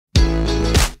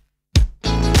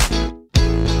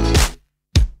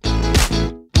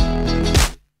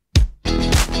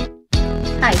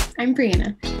Hi, I'm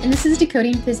Brianna, and this is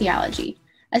Decoding Physiology,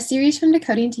 a series from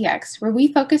Decoding TX where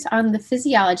we focus on the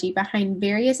physiology behind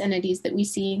various entities that we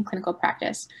see in clinical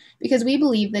practice, because we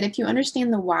believe that if you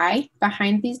understand the why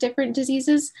behind these different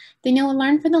diseases, then you'll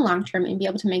learn for the long term and be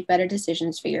able to make better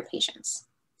decisions for your patients.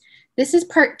 This is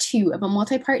part 2 of a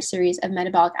multi-part series of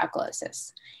metabolic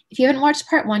alkalosis. If you haven't watched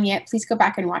part 1 yet, please go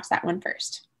back and watch that one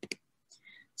first.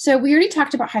 So we already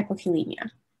talked about hypokalemia.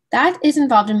 That is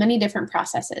involved in many different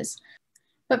processes.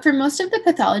 But for most of the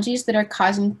pathologies that are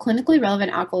causing clinically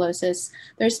relevant alkalosis,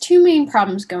 there's two main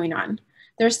problems going on.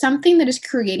 There's something that is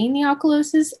creating the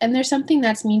alkalosis, and there's something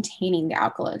that's maintaining the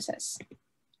alkalosis.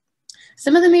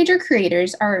 Some of the major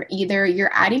creators are either you're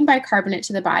adding bicarbonate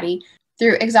to the body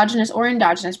through exogenous or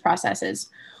endogenous processes,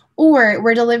 or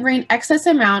we're delivering excess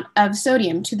amount of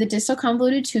sodium to the distal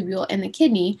convoluted tubule in the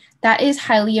kidney that is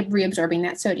highly reabsorbing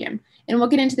that sodium. And we'll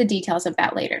get into the details of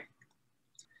that later.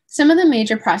 Some of the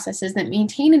major processes that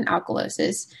maintain an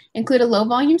alkalosis include a low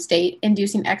volume state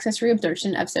inducing excess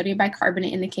reabsorption of sodium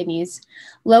bicarbonate in the kidneys,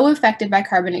 low effective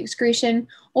bicarbonate excretion,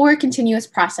 or a continuous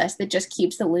process that just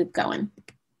keeps the loop going.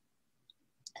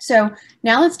 So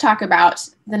now let's talk about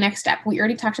the next step. We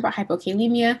already talked about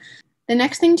hypokalemia. The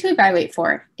next thing to evaluate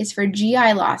for is for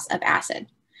GI loss of acid.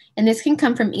 And this can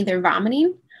come from either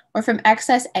vomiting or from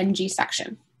excess NG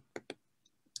suction.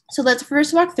 So let's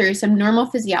first walk through some normal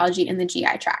physiology in the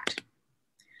GI tract.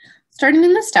 Starting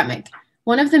in the stomach,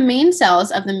 one of the main cells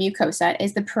of the mucosa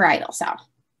is the parietal cell.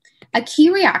 A key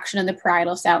reaction of the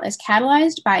parietal cell is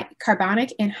catalyzed by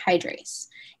carbonic anhydrase,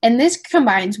 and this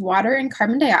combines water and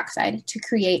carbon dioxide to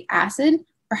create acid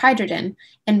or hydrogen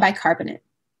and bicarbonate.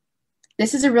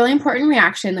 This is a really important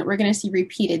reaction that we're going to see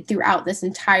repeated throughout this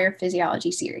entire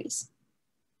physiology series.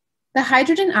 The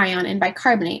hydrogen ion and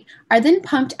bicarbonate are then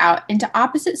pumped out into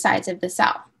opposite sides of the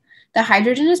cell. The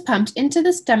hydrogen is pumped into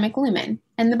the stomach lumen,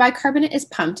 and the bicarbonate is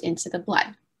pumped into the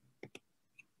blood.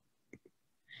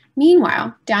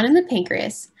 Meanwhile, down in the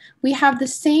pancreas, we have the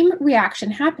same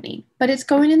reaction happening, but it's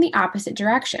going in the opposite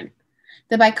direction.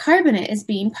 The bicarbonate is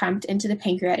being pumped into the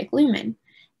pancreatic lumen,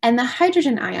 and the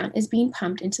hydrogen ion is being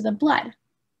pumped into the blood.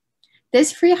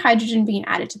 This free hydrogen being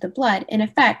added to the blood, in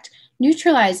effect,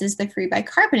 neutralizes the free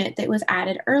bicarbonate that was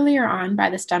added earlier on by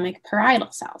the stomach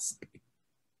parietal cells.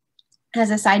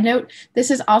 As a side note, this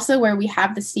is also where we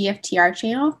have the CFTR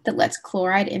channel that lets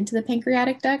chloride into the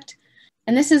pancreatic duct,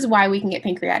 and this is why we can get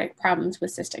pancreatic problems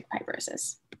with cystic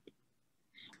fibrosis.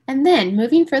 And then,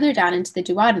 moving further down into the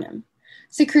duodenum,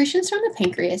 secretions from the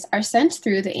pancreas are sent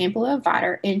through the ampulla of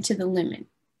Vater into the lumen.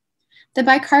 The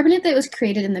bicarbonate that was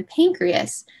created in the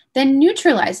pancreas then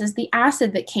neutralizes the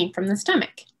acid that came from the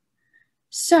stomach.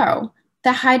 So,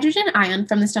 the hydrogen ion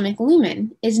from the stomach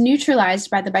lumen is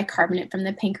neutralized by the bicarbonate from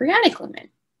the pancreatic lumen.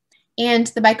 And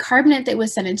the bicarbonate that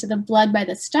was sent into the blood by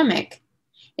the stomach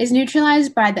is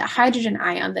neutralized by the hydrogen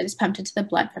ion that is pumped into the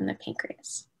blood from the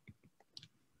pancreas.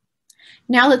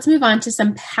 Now let's move on to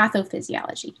some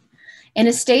pathophysiology. In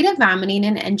a state of vomiting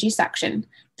and NG suction,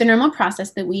 the normal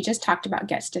process that we just talked about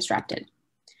gets disrupted.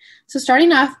 So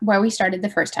starting off where we started the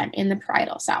first time, in the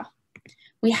parietal cell.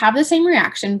 We have the same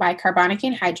reaction by carbonic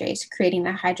anhydrase, creating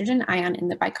the hydrogen ion in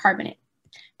the bicarbonate.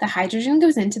 The hydrogen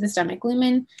goes into the stomach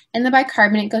lumen, and the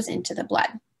bicarbonate goes into the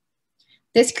blood.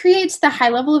 This creates the high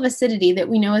level of acidity that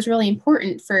we know is really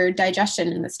important for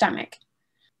digestion in the stomach.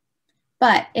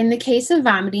 But in the case of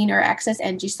vomiting or excess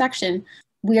NG suction,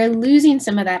 we are losing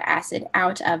some of that acid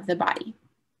out of the body.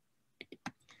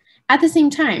 At the same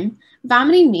time,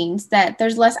 vomiting means that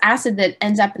there's less acid that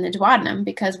ends up in the duodenum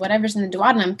because whatever's in the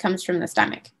duodenum comes from the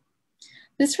stomach.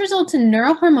 This results in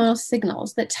neurohormonal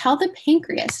signals that tell the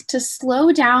pancreas to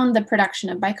slow down the production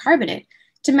of bicarbonate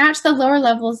to match the lower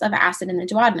levels of acid in the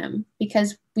duodenum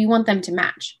because we want them to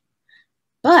match.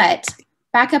 But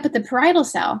back up at the parietal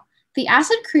cell, the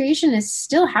acid creation is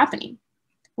still happening.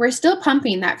 We're still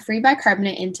pumping that free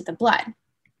bicarbonate into the blood.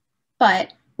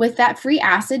 But with that free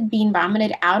acid being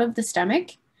vomited out of the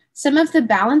stomach, some of the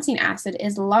balancing acid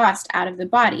is lost out of the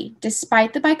body,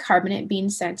 despite the bicarbonate being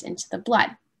sent into the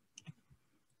blood.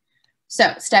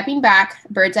 So, stepping back,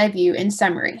 bird's eye view, in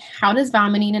summary, how does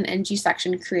vomiting and NG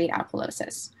suction create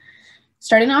alkalosis?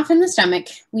 Starting off in the stomach,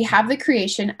 we have the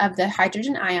creation of the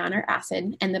hydrogen ion or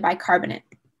acid and the bicarbonate.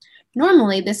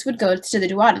 Normally, this would go to the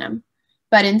duodenum,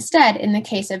 but instead, in the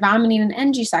case of vomiting and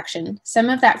NG suction, some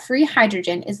of that free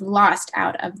hydrogen is lost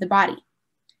out of the body.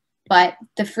 But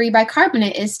the free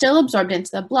bicarbonate is still absorbed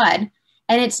into the blood,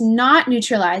 and it's not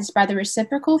neutralized by the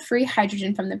reciprocal free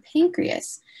hydrogen from the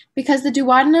pancreas because the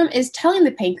duodenum is telling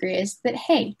the pancreas that,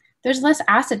 hey, there's less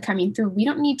acid coming through, we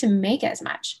don't need to make as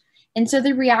much. And so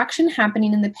the reaction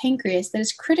happening in the pancreas that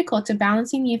is critical to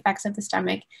balancing the effects of the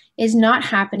stomach is not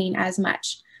happening as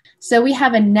much. So we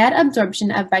have a net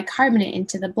absorption of bicarbonate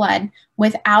into the blood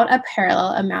without a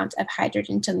parallel amount of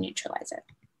hydrogen to neutralize it.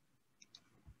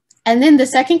 And then the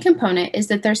second component is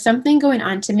that there's something going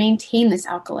on to maintain this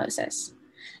alkalosis.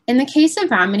 In the case of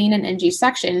vomiting and induced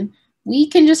suction, we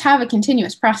can just have a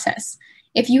continuous process.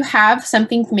 If you have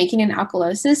something making an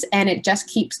alkalosis and it just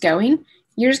keeps going,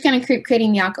 you're just going to keep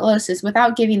creating the alkalosis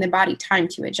without giving the body time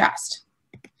to adjust.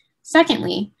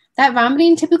 Secondly, that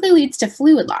vomiting typically leads to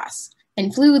fluid loss,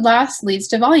 and fluid loss leads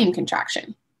to volume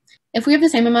contraction. If we have the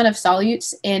same amount of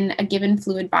solutes in a given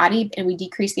fluid body and we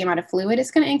decrease the amount of fluid,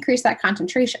 it's going to increase that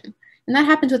concentration. And that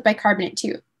happens with bicarbonate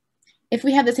too. If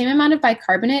we have the same amount of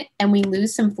bicarbonate and we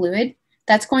lose some fluid,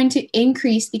 that's going to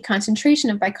increase the concentration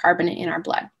of bicarbonate in our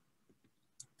blood.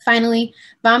 Finally,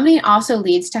 vomiting also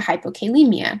leads to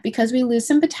hypokalemia because we lose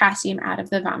some potassium out of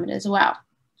the vomit as well.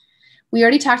 We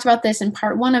already talked about this in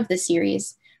part 1 of the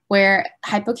series, where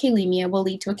hypokalemia will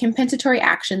lead to a compensatory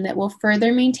action that will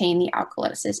further maintain the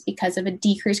alkalosis because of a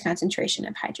decreased concentration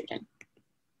of hydrogen.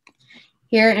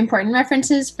 Here are important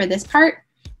references for this part,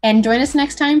 and join us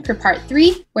next time for part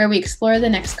 3, where we explore the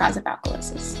next cause of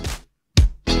alkalosis.